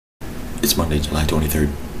It's Monday, July 23rd.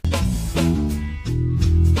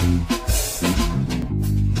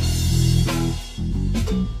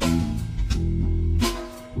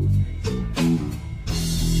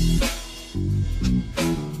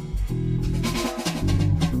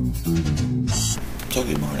 So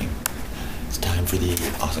good morning. It's time for the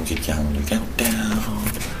Awesome Kid Calendar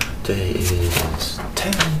countdown. Today is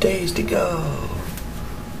 10 days to go.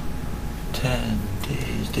 10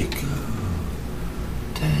 days to go.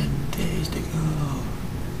 10 days to go.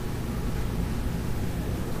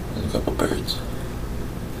 There's a couple birds.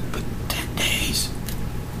 But 10 days.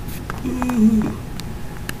 Ooh.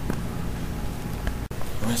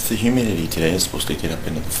 What's the humidity today? It's supposed to get up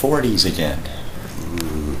into the 40s again.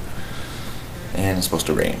 Ooh. And it's supposed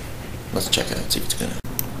to rain. Let's check it out, see if it's gonna.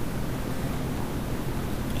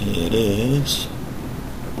 It is.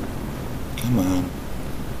 Come on.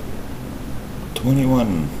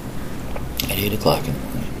 21 at 8 o'clock in the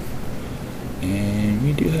morning. And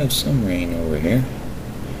we do have some rain over here.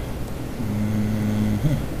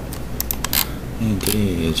 And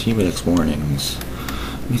today is Humid warnings.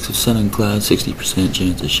 Mix of sun and clouds, 60%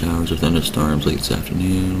 chance of showers or thunderstorms late this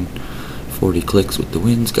afternoon. 40 clicks with the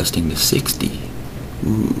winds gusting to 60.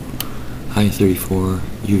 Ooh. High 34,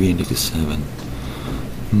 UV index is 7.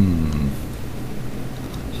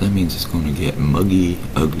 So that means it's going to get muggy,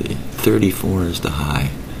 ugly. 34 is the high.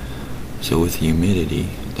 So with humidity,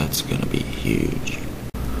 that's going to be huge.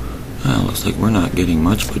 Well, looks like we're not getting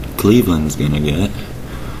much, but Cleveland's going to get.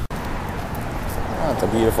 Oh, it's a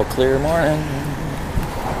beautiful clear morning.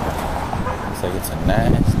 Looks like it's a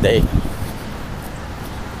nice day.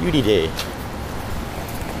 Beauty day.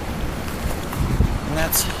 And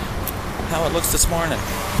that's how it looks this morning.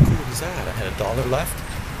 How cool is that? I had $1 left.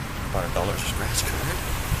 Bought $1 scratch card.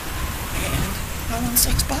 And I won $6.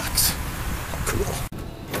 How cool.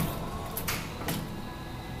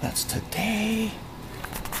 That's today.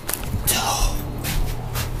 Oh.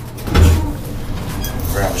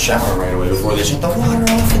 Grab a shower right away before they shut the water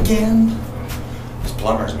off again. These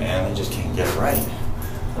plumbers, man, they just can't get it right.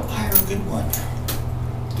 Hire a good one.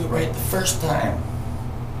 Do it right the first time.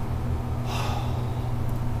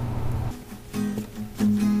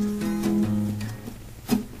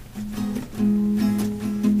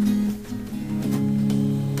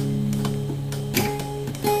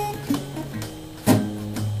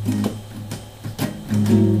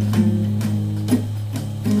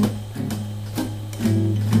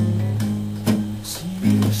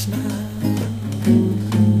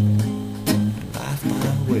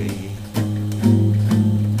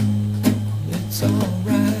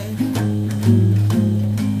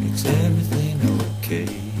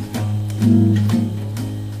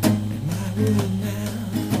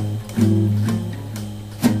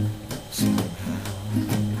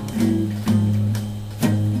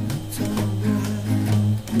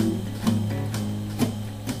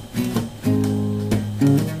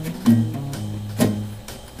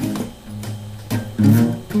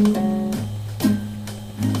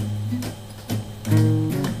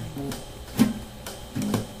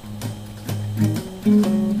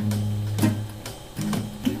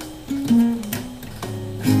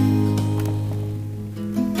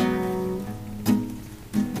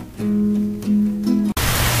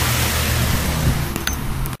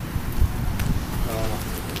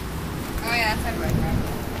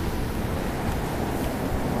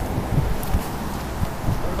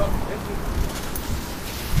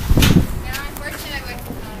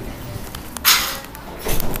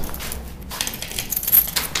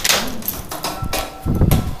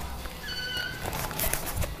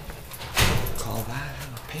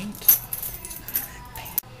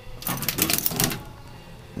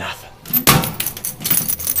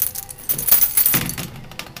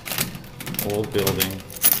 Old building,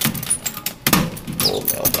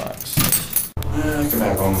 old mailbox. I come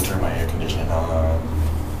back home and turn my air conditioning on.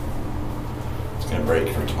 It's gonna break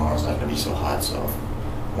for tomorrow. It's not gonna be so hot, so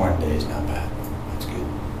one day is not bad. That's good.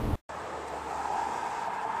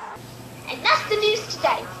 And that's the news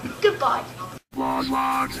today. Goodbye.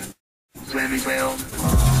 Logs, swimming field.